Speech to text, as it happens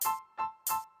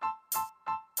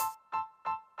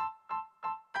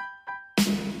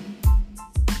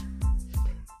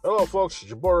Hello, folks. It's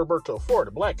your boy Roberto Ford,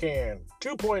 the Black Hand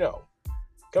 2.0.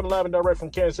 Coming live and direct from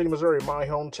Kansas City, Missouri, my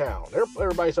hometown.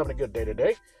 Everybody's having a good day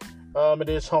today. It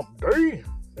is hump day,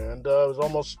 and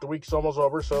the week's almost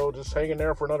over, so just hang in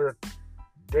there for another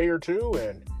day or two,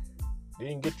 and you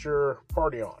can get your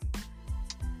party on.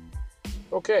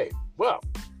 Okay, well,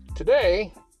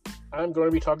 today I'm going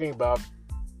to be talking about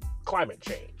climate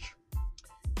change.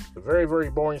 A very, very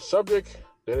boring subject,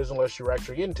 that is, unless you're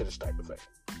actually into this type of thing.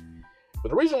 But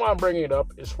the reason why I'm bringing it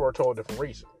up is for a totally different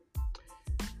reason.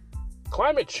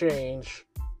 Climate change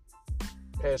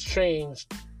has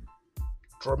changed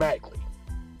dramatically.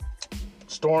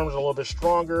 Storms are a little bit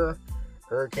stronger.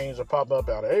 Hurricanes are popping up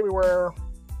out of everywhere.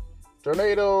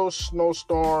 Tornadoes,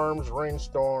 snowstorms,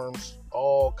 rainstorms,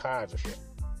 all kinds of shit.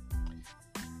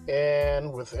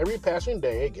 And with every passing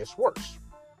day, it gets worse.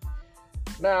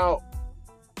 Now,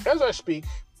 as I speak,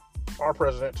 our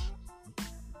president,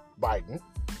 Biden,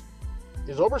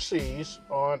 is overseas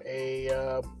on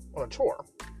a tour.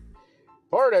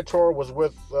 Part of that tour was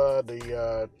with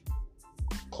the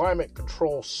Climate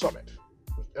Control Summit.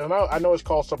 And I know it's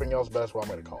called something else, but that's what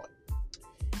I'm going to call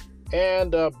it.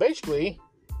 And basically,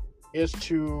 is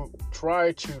to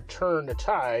try to turn the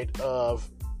tide of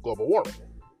global warming,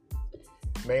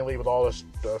 mainly with all this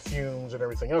fumes and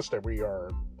everything else that we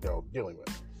are, dealing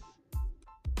with.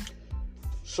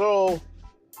 So,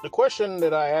 the question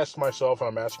that I asked myself, and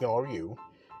I'm asking all of you,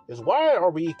 is why are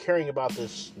we caring about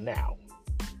this now?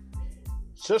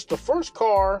 Since the first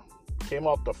car came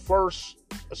off the first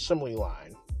assembly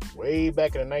line, way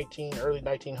back in the early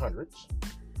 1900s,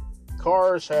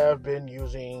 cars have been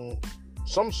using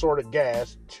some sort of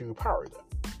gas to power them.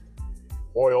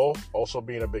 Oil, also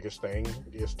being the biggest thing,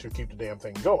 is to keep the damn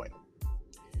thing going.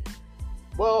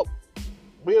 Well,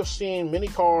 we have seen many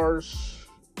cars,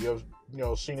 we have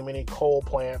seen many coal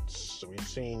plants, we've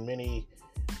seen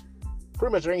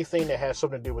pretty much anything that has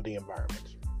something to do with the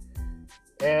environment.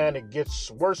 And it gets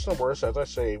worse and worse, as I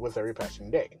say, with every passing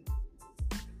day.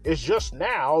 It's just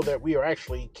now that we are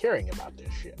actually caring about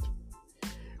this shit.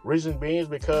 Reason being is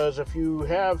because if you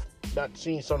have not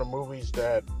seen some of the movies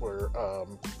that were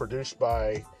produced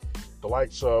by the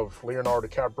likes of Leonardo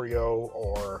DiCaprio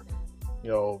or,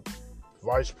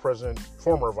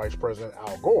 former Vice President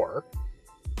Al Gore,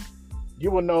 you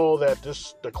will know that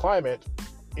the climate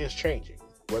is changing,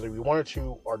 whether we want it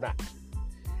to or not.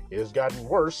 It has gotten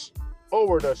worse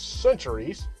over the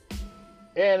centuries,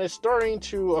 and it's starting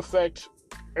to affect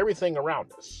everything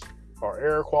around us. Our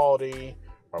air quality,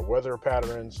 our weather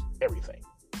patterns, everything.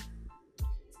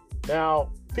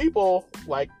 Now, people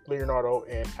like Leonardo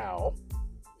and Al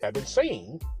have been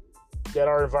saying that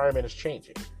our environment is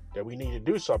changing, that we need to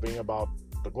do something about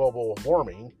the global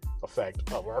warming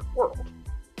effect of our world.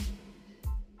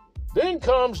 Then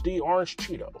comes the Orange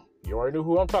Cheeto. You already knew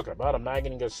who I'm talking about. I'm not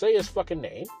even going to say his fucking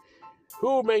name.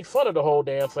 Who made fun of the whole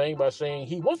damn thing by saying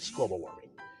he wants global warming.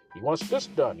 He wants this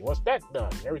done. He wants that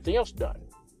done. And everything else done.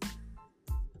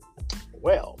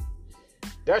 Well,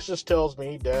 that just tells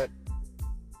me that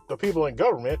the people in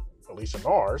government, at least in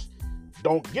ours,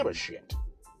 don't give a shit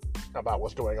about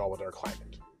what's going on with our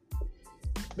climate.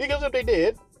 Because if they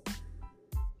did,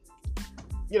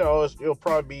 it'll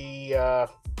probably be a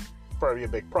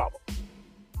big problem.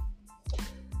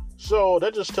 So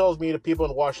that just tells me the people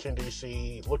in Washington,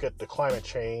 D.C. look at the climate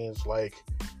change like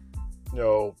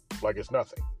it's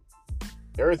nothing.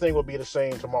 Everything will be the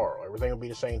same tomorrow. Everything will be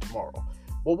the same tomorrow.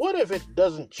 Well, what if it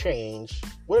doesn't change?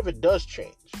 What if it does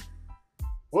change?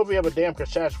 What if we have a damn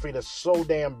catastrophe that's so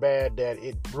damn bad that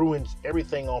it ruins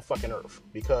everything on fucking Earth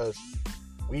because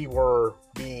we were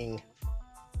being,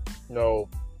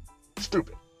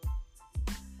 stupid?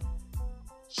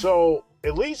 So,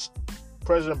 at least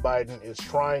President Biden is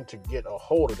trying to get a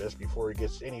hold of this before it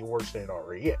gets any worse than it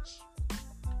already is.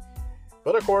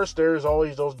 But of course, there's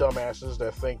always those dumbasses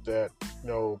that think that,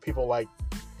 people like,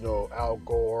 Al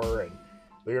Gore and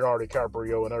Leonardo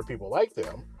DiCaprio and other people like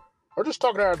them are just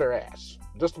talking out of their ass,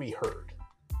 just to be heard.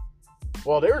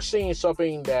 Well, they're seeing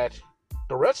something that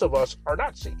the rest of us are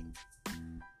not seeing.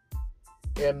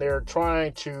 And they're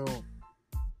trying to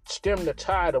stem the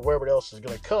tide of whatever else is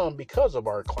going to come because of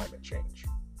our climate change.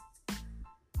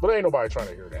 But ain't nobody trying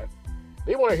to hear that.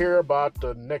 They want to hear about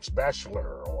the next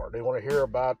Bachelor, or they want to hear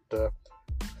about the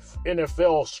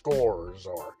NFL scores,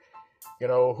 or,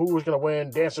 who's going to win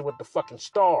Dancing with the fucking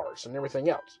Stars and everything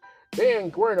else. They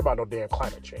ain't worried about no damn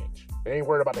climate change. They ain't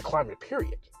worried about the climate,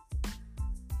 period.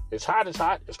 It's hot,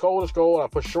 it's cold, I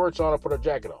put shorts on, I put a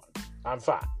jacket on. I'm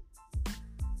fine.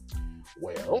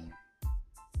 Well,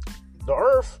 the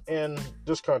Earth in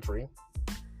this country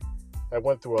have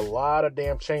went through a lot of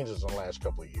damn changes in the last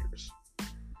couple of years.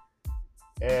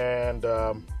 And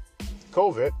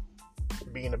COVID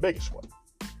being the biggest one.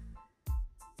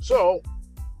 So,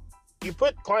 you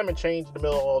put climate change in the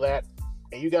middle of all that,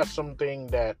 and you got something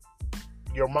that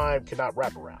your mind cannot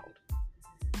wrap around.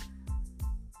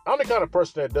 I'm the kind of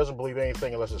person that doesn't believe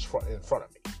anything unless it's in front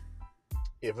of me.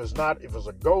 If it's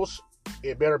a ghost,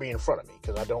 it better be in front of me,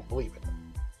 because I don't believe it.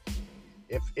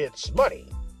 If it's money,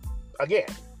 again,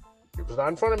 if it's not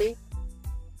in front of me,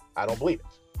 I don't believe it.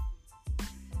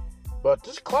 But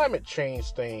this climate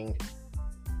change thing,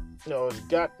 has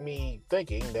got me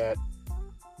thinking that,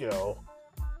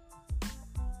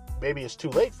 maybe it's too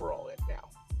late for all that now.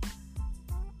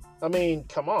 I mean,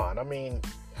 come on. I mean,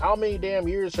 how many damn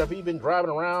years have we been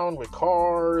driving around with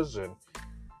cars and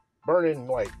burning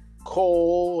like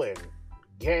coal and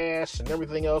gas and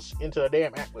everything else into the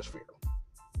damn atmosphere?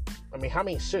 I mean, how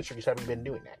many centuries have we been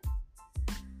doing that?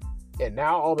 And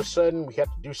now all of a sudden we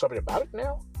have to do something about it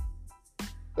now?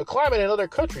 The climate in other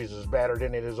countries is better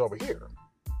than it is over here.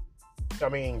 I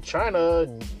mean, China,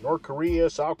 North Korea,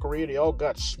 South Korea, they all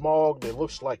got smog that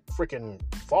looks like freaking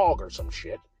fog or some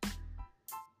shit.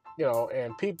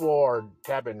 And people are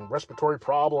having respiratory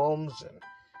problems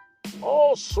and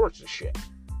all sorts of shit.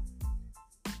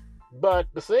 But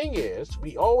the thing is,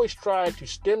 we always try to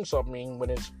stem something when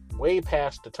it's way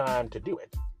past the time to do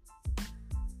it.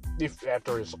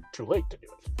 After it's too late to do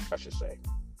it, I should say.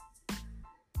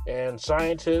 And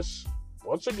scientists,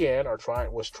 once again,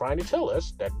 was trying to tell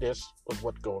us that this was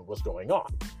was going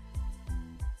on.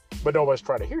 But nobody's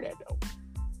trying to hear that, though.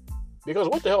 Because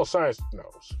what the hell science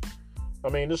knows? I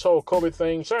mean, this whole COVID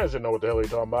thing, science didn't know what the hell you're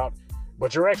talking about.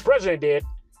 But your ex-president did.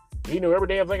 He knew every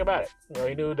damn thing about it.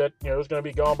 He knew that, it was going to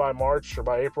be gone by March, or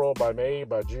by April, by May,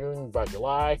 by June, by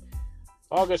July,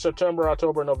 August, September,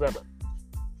 October, November.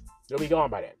 It'll be gone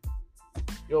by then.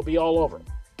 It'll be all over.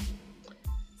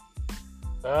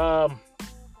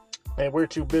 And we're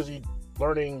too busy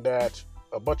learning that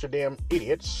a bunch of damn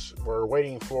idiots were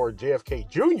waiting for JFK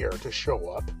Jr. to show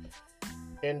up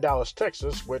in Dallas,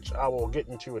 Texas, which I will get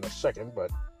into in a second.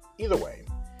 But either way,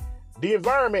 the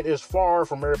environment is far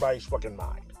from everybody's fucking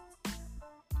mind.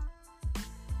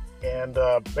 And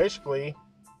basically,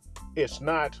 it's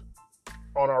not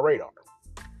on our radar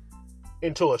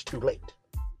until it's too late.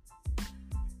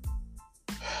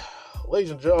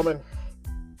 Ladies and gentlemen,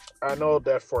 I know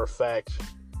that for a fact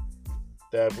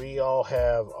that we all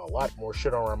have a lot more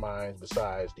shit on our minds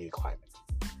besides the climate.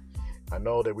 I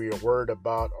know that we are worried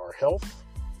about our health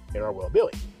and our well-being.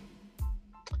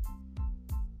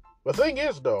 The thing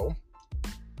is, though,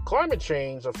 climate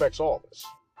change affects all of us.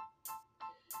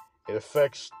 It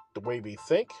affects the way we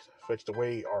think, affects the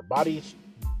way our bodies,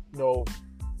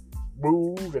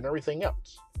 move and everything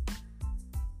else.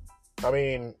 I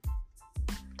mean,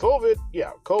 COVID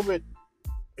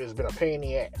has been a pain in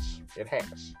the ass. It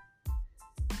has.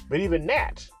 But even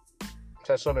that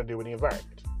has something to do with the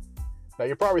environment. Now,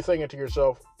 you're probably thinking to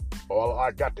yourself, well,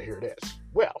 I got to hear this.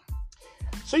 Well,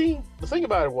 see, the thing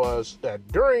about it was that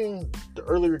during the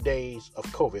earlier days of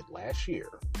COVID last year,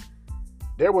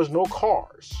 there was no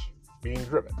cars being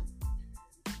driven.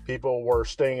 People were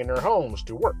staying in their homes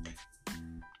to work.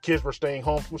 Kids were staying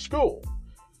home from school.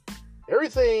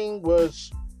 Everything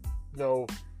was,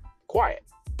 quiet,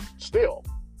 still.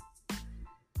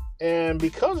 And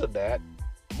because of that,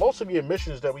 most of the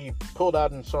emissions that we pulled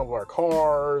out in some of our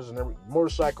cars and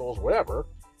motorcycles, whatever,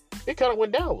 it kind of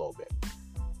went down a little bit.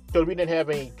 Because we didn't have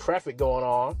any traffic going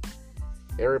on.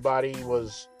 Everybody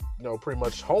was, pretty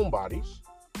much homebodies.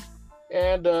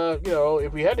 And,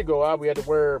 if we had to go out, we had to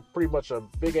wear pretty much a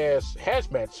big-ass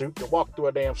hazmat suit to walk through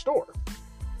a damn store.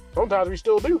 Sometimes we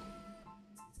still do.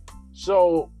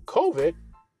 So, COVID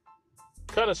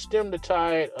kind of stemmed the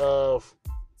tide of,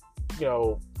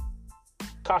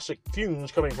 toxic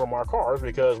fumes coming from our cars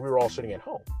because we were all sitting at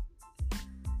home.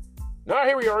 Now,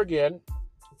 here we are again.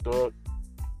 The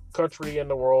country and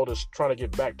the world is trying to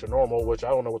get back to normal, which I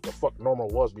don't know what the fuck normal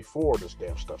was before this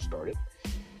damn stuff started.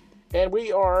 And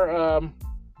we are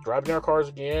driving our cars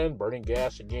again, burning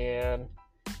gas again,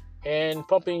 and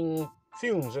pumping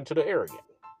fumes into the air again.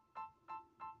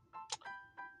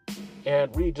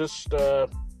 And we just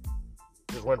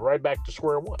went right back to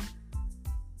square one.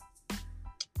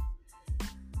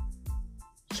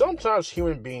 Sometimes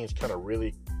human beings kind of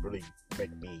really, really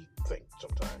make me think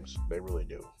sometimes. They really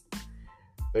do.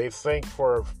 They think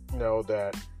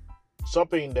that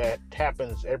something that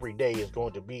happens every day is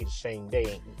going to be the same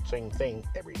thing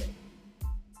every day.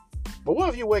 But what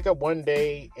if you wake up one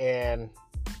day and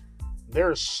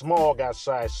there's smog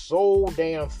outside so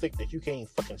damn thick that you can't even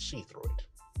fucking see through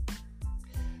it?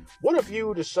 What if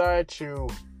you decide to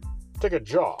take a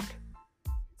jog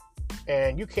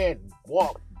and you can't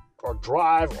walk or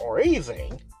drive or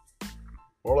anything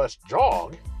or let's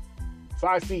jog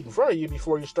 5 feet in front of you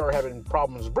before you start having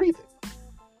problems breathing.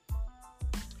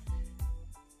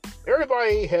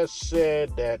 Everybody has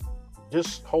said that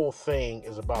this whole thing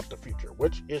is about the future,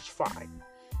 which is fine,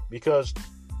 because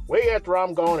way after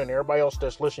I'm gone and everybody else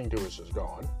that's listening to us is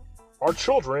gone, our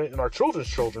children and our children's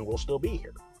children will still be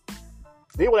here.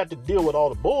 They will have to deal with all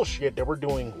the bullshit that we're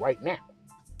doing right now.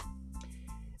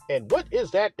 And what is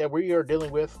that we are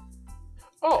dealing with?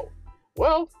 Oh,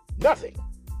 well, nothing.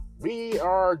 We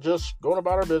are just going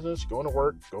about our business, going to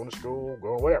work, going to school,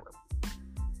 going whatever.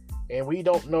 And we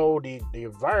don't know the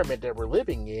environment that we're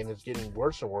living in is getting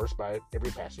worse and worse by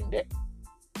every passing day.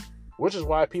 Which is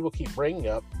why people keep bringing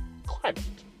up climate.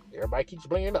 Everybody keeps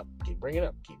bringing it up, keep bringing it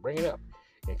up.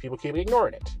 And people keep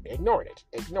ignoring it.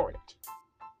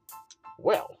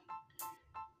 Well,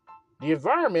 the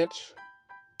environment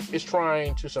is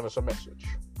trying to send us a message.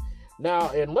 Now,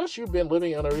 unless you've been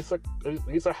living underneath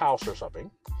a house or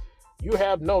something, you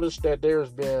have noticed that there's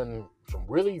been some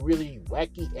really, really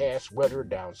wacky ass weather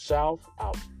down south,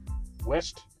 out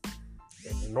west,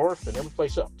 and north, and every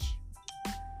place else.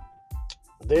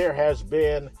 There has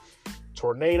been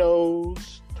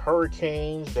tornadoes,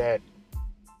 hurricanes that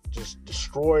just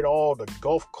destroyed all the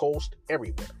Gulf Coast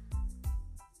everywhere.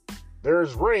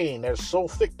 There's rain that's so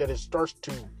thick that it starts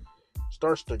to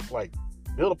like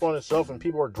build up on itself, and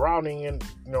people are drowning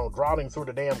through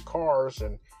the damn cars,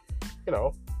 and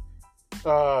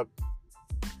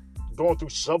going through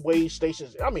subway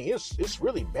stations. I mean, it's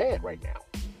really bad right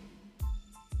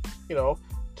now.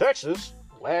 Texas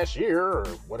last year or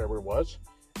whatever it was,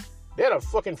 they had a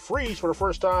fucking freeze for the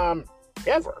first time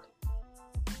ever.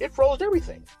 It froze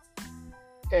everything,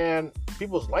 and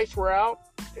people's lights were out.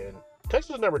 And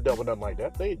Texas never dealt with nothing like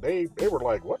that. They were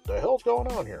like, what the hell's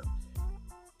going on here?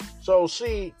 So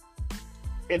see,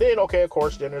 and then of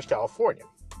course, then there's California,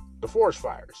 the forest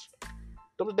fires.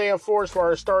 Those damn forest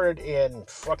fires started in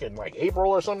fucking like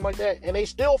April or something like that, and they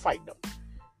still fighting them.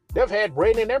 They've had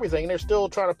rain and everything, and they're still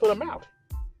trying to put them out.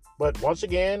 But once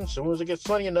again, as soon as it gets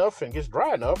sunny enough and gets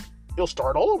dry enough, it'll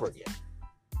start all over again.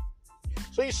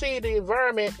 So you see, the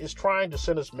environment is trying to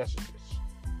send us messages.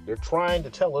 They're trying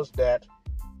to tell us that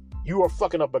you are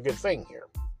fucking up a good thing here.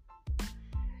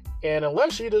 And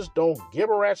unless you just don't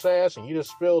give a rat's ass and you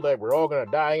just feel that we're all going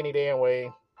to die any damn way,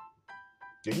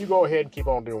 then you go ahead and keep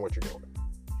on doing what you're doing.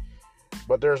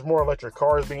 But there's more electric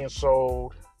cars being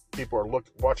sold. People are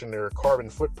watching their carbon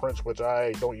footprints, which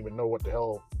I don't even know what the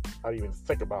hell I even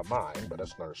think about mine, but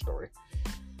that's another story.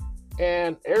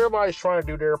 And everybody's trying to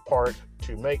do their part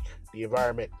to make the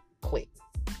environment clean.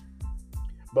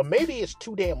 But maybe it's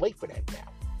too damn late for that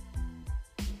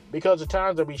now. Because the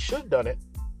times that we should have done it,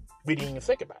 we didn't even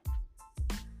think about it.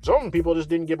 Some people just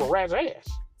didn't give a rat's ass.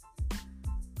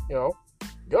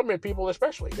 Government people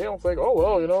especially. They don't think, oh,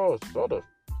 well, it's all the,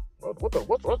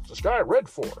 what's the sky red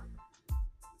for?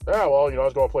 Yeah, well, I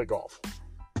was going to play golf.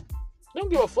 They don't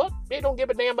give a fuck. They don't give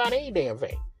a damn about any damn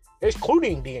thing,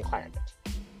 including the environment.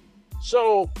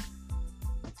 So,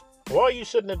 while you're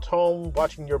sitting at home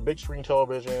watching your big screen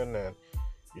television and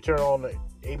you turn on the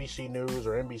ABC News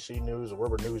or NBC News or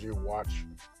whatever news you watch,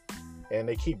 and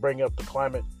they keep bringing up the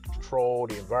climate control,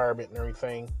 the environment and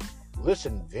everything,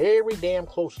 listen very damn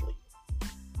closely.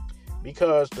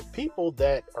 Because the people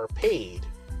that are paid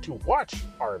to watch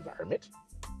our environment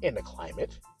and the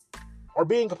climate are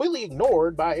being completely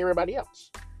ignored by everybody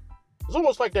else. It's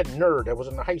almost like that nerd that was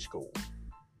in the high school.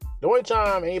 The only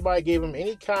time anybody gave him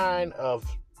any kind of,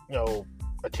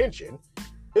 attention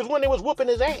is when they was whooping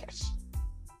his ass.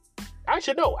 I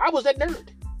should know. I was that nerd.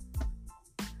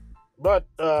 But,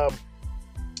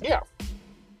 yeah.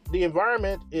 The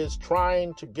environment is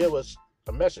trying to give us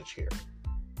a message here.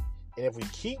 And if we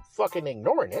keep fucking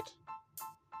ignoring it,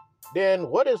 then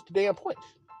what is the damn point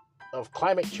of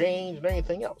climate change and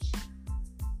anything else?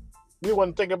 We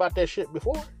wasn't thinking about that shit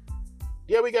before.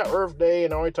 Yeah, we got Earth Day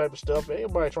and all that type of stuff. Ain't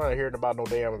nobody trying to hear about no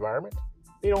damn environment.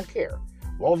 They don't care.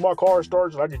 As long as my car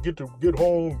starts and I can get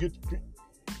home,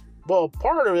 Well,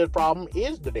 part of the problem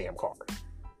is the damn car.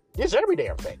 It's every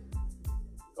damn thing.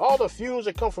 All the fumes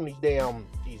that come from these damn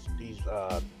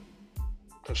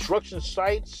construction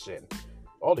sites, and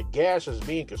all the gas is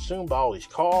being consumed by all these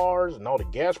cars, and all the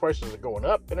gas prices are going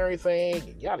up and everything,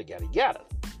 and yada yada yada.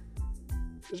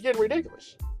 It's getting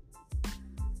ridiculous.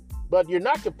 But you're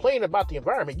not complaining about the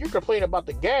environment, you're complaining about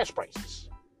the gas prices.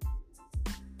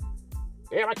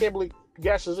 Damn, I can't believe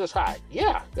gas is this high.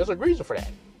 Yeah, there's a reason for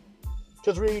that.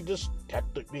 Because we just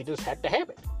had to have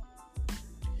it.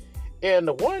 And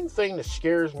the one thing that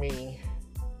scares me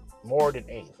more than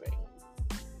anything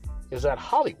is that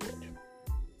Hollywood,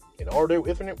 in all their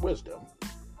infinite wisdom,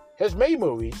 has made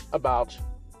movies about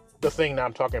the thing that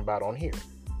I'm talking about on here.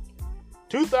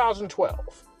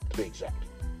 2012, to be exact.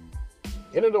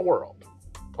 End of the world.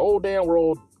 The whole damn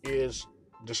world is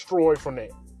destroyed from the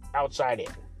outside in.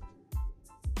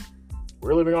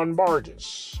 We're living on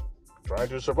barges, trying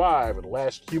to survive and the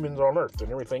last humans on Earth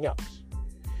and everything else.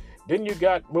 Then you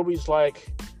got movies like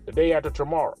The Day After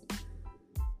Tomorrow,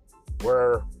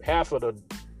 where half of the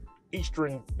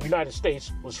eastern United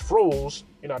States was froze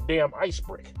in a damn ice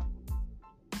brick.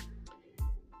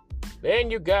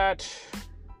 Then you got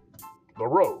The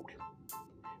Road,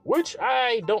 which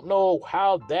I don't know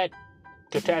how that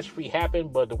catastrophe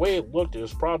happened, but the way it looked, it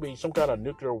was probably some kind of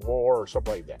nuclear war or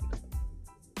something like that.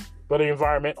 But the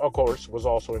environment, of course, was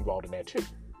also involved in that too.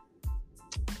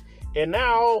 And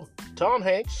now Tom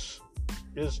Hanks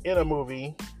is in a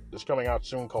movie that's coming out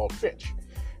soon called Finch,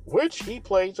 which he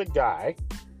plays a guy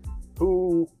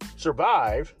who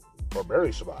survived, or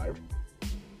barely survived,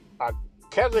 a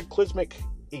cataclysmic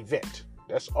event.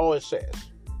 That's all it says.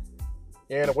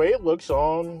 And the way it looks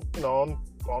on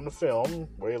the film,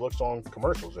 the way it looks on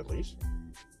commercials at least,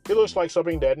 it looks like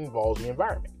something that involves the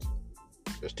environment.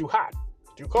 It's too hot,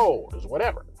 it's too cold, it's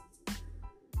whatever.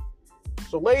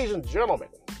 So ladies and gentlemen,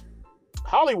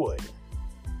 Hollywood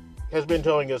has been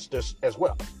telling us this as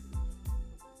well.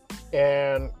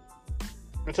 And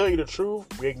to tell you the truth,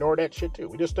 we ignore that shit too.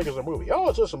 We just think it's a movie. Oh,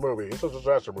 it's just a movie. It's just a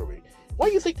disaster movie. Why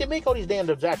do you think they make all these damn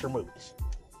disaster movies?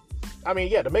 I mean,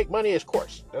 yeah, to make money, of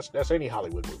course. That's any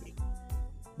Hollywood movie.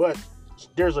 But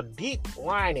there's a deep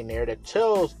line in there that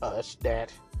tells us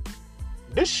that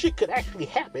this shit could actually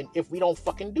happen if we don't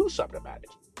fucking do something about it.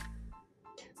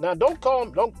 Now,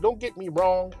 don't get me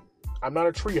wrong. I'm not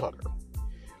a tree hugger.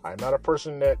 I'm not a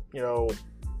person that,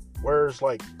 wears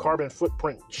like carbon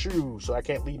footprint shoes so I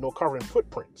can't leave no carbon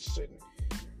footprints, and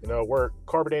wear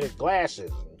carbonated glasses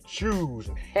and shoes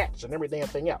and hats and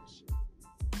everything else.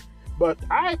 But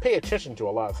I pay attention to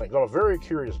a lot of things. I'm a very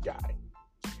curious guy.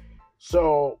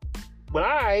 So when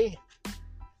I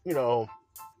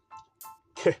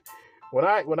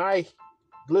when I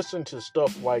listen to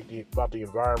stuff like about the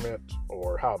environment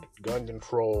or how gun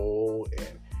control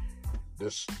and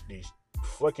these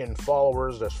fucking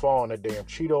followers that's following that damn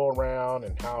Cheeto around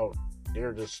and how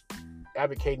they're just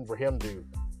advocating for him to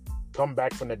come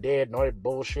back from the dead and all that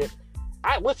bullshit,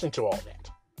 I listen to all that.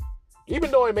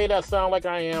 Even though it may not sound like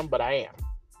I am, but I am.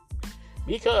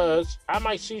 Because I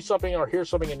might see something or hear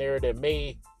something in there that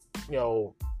may,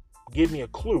 give me a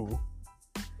clue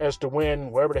as to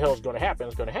when whatever the hell is going to happen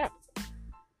is going to happen.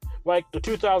 Like the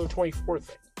 2024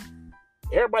 thing.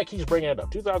 Everybody keeps bringing it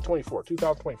up. 2024.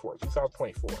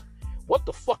 What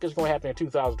the fuck is going to happen in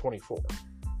 2024?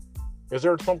 Is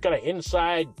there some kind of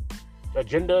inside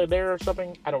agenda there or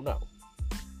something? I don't know.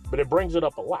 But it brings it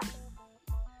up a lot.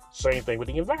 Same thing with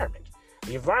the environment.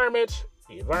 The environment.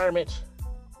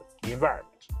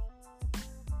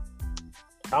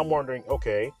 I'm wondering,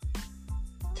 okay,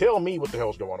 tell me what the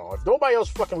hell's going on. If nobody else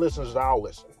fucking listens, I'll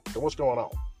listen. So what's going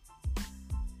on?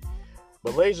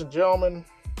 But ladies and gentlemen,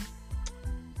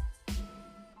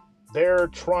 they're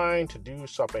trying to do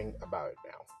something about it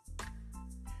now.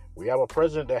 We have a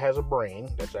president that has a brain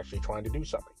that's actually trying to do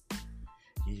something.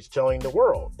 He's telling the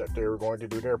world that they're going to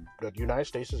do that the United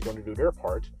States is going to do their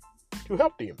part to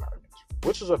help the environment,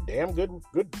 which is a damn good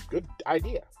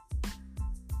idea.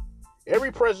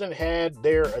 Every president had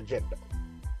their agenda.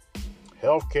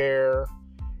 Healthcare,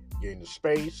 getting to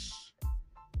space,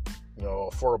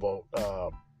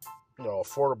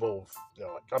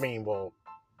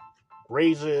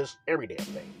 raises, every damn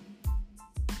thing.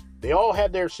 They all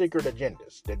had their secret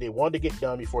agendas that they wanted to get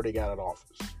done before they got out of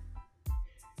office.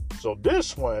 So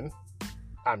this one,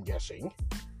 I'm guessing,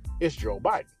 is Joe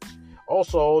Biden.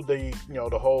 Also, the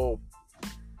whole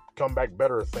Come Back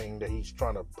Better thing that he's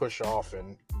trying to push off,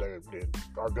 and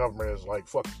our government is like,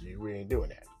 fuck you, we ain't doing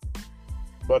that.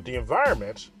 But the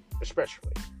environment,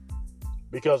 especially,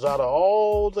 because out of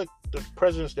all the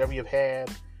presidents that we have had,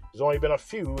 there's only been a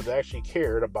few that actually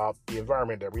cared about the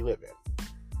environment that we live in.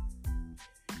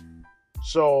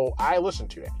 So I listen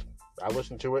to that. I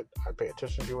listen to it, I pay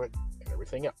attention to it, and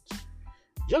everything else.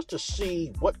 Just to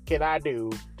see what can I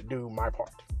do to do my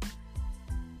part.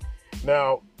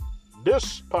 Now,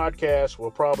 this podcast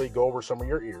will probably go over some of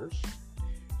your ears.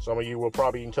 Some of you will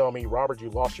probably tell me, Robert, you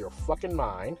lost your fucking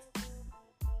mind,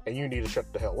 and you need to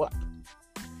shut the hell up.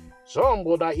 Some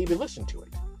will not even listen to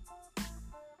it.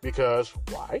 Because,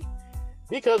 why?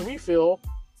 Because we feel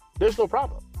there's no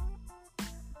problem.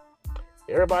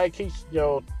 Everybody keeps,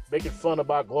 making fun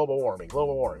about global warming. Yeah,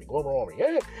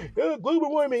 global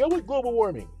warming. I want global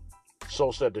warming.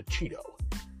 So said the Cheeto.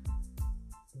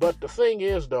 But the thing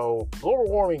is, though, global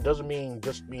warming doesn't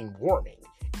just mean warming.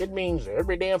 It means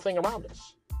every damn thing around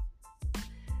us.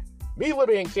 Me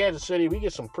living in Kansas City, we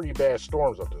get some pretty bad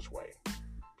storms up this way.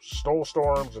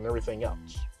 Snowstorms and everything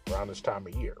else around this time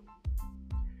of year.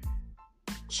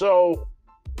 So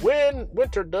when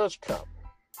winter does come,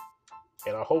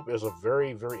 and I hope it's a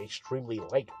very, very extremely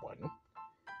light one,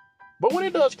 but when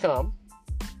it does come,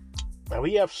 and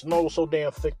we have snow so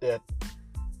damn thick that,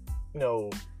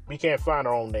 we can't find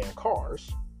our own damn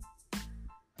cars,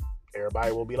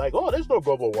 everybody will be like, oh, there's no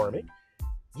global warming.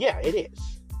 Yeah, it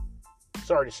is.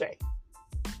 Sorry to say.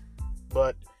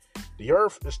 But the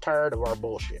earth is tired of our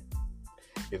bullshit.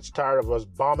 It's tired of us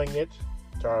bombing it,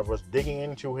 tired of us digging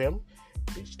into him.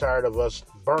 It's tired of us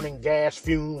burning gas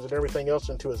fumes and everything else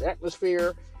into his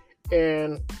atmosphere.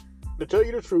 And to tell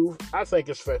you the truth, I think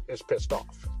it's pissed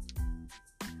off.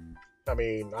 I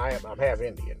mean, I'm half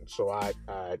Indian, so I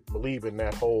believe in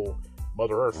that whole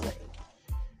Mother Earth thing.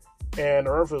 And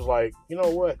the Earth is like, you know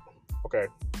what? Okay,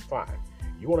 fine.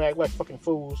 You want to act like fucking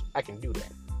fools? I can do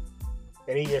that.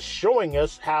 And he is showing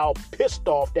us how pissed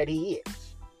off that he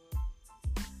is.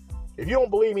 If you don't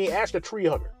believe me, ask a tree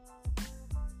hugger.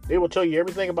 They will tell you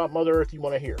everything about Mother Earth you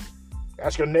want to hear.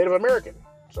 Ask a Native American.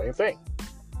 Same thing.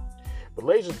 But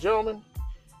ladies and gentlemen,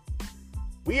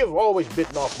 we have always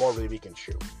bitten off more than we can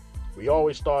chew. We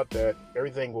always thought that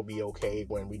everything will be okay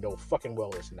when we know fucking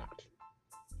well it's not.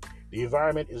 The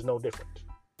environment is no different.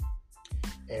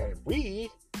 And we,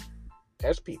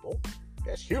 as people,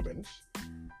 as humans,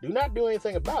 do not do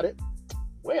anything about it,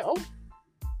 well,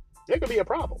 there could be a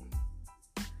problem.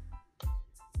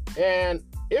 And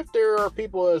if there are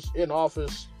people in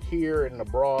office here and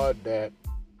abroad that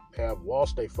have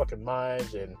lost their fucking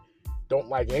minds and don't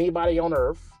like anybody on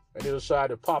Earth, and they decide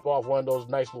to pop off one of those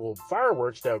nice little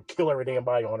fireworks that'll kill every damn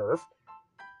body on Earth,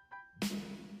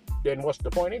 then what's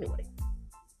the point anyway?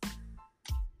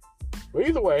 But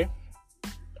either way,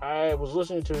 I was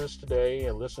listening to this today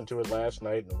and listened to it last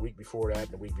night and the week before that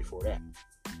and the week before that.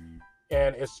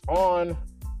 And it's on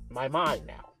my mind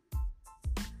now.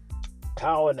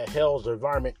 How in the hell's the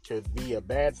environment could be a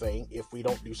bad thing if we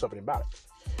don't do something about it?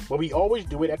 But we always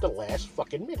do it at the last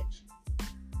fucking minute.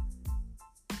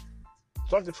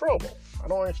 It's uncontrollable. I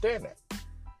don't understand that.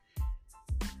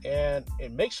 And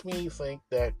it makes me think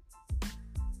that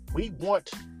we want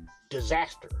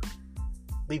disaster.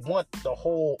 We want the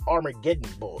whole Armageddon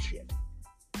bullshit.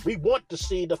 We want to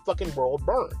see the fucking world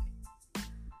burn.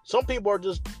 Some people are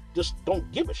just don't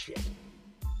give a shit.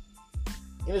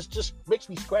 And it just makes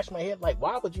me scratch my head like,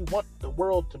 why would you want the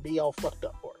world to be all fucked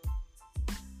up for?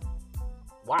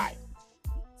 Why?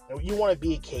 You want to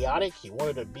be chaotic? You want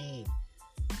it to be,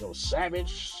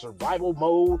 savage, survival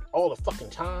mode all the fucking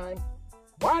time?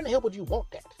 Why in the hell would you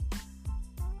want that?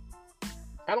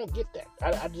 I don't get that.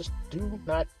 I just do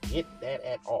not get that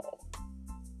at all.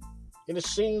 And it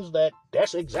seems that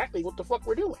that's exactly what the fuck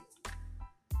we're doing.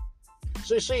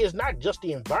 So you see, it's not just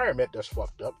the environment that's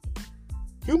fucked up.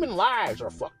 Human lives are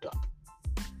fucked up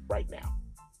right now.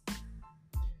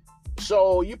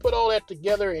 So you put all that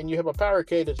together and you have a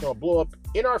Powerade that's going to blow up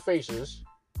in our faces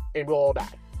and we'll all die.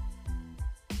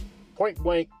 Point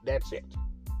blank, that's it.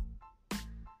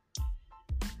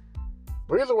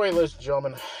 But either way, ladies and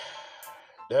gentlemen,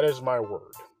 that is my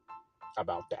word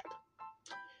about that.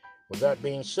 With that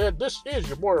being said, this is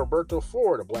your boy Roberto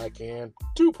for the Black Hand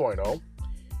 2.0.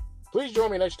 Please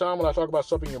join me next time when I talk about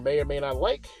something you may or may not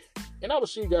like, and I will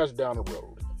see you guys down the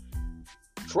road.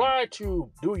 Try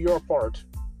to do your part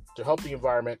to help the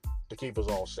environment to keep us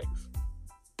all safe.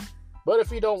 But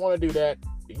if you don't want to do that,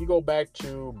 you go back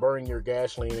to burning your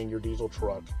gasoline in your diesel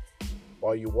truck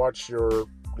while you watch your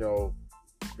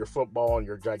football on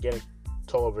your gigantic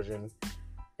television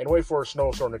and wait for a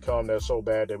snowstorm to come that's so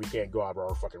bad that we can't go out of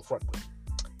our fucking front door.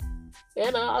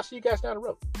 And I'll see you guys down the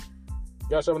road. You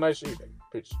guys have a nice evening.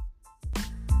 Peace.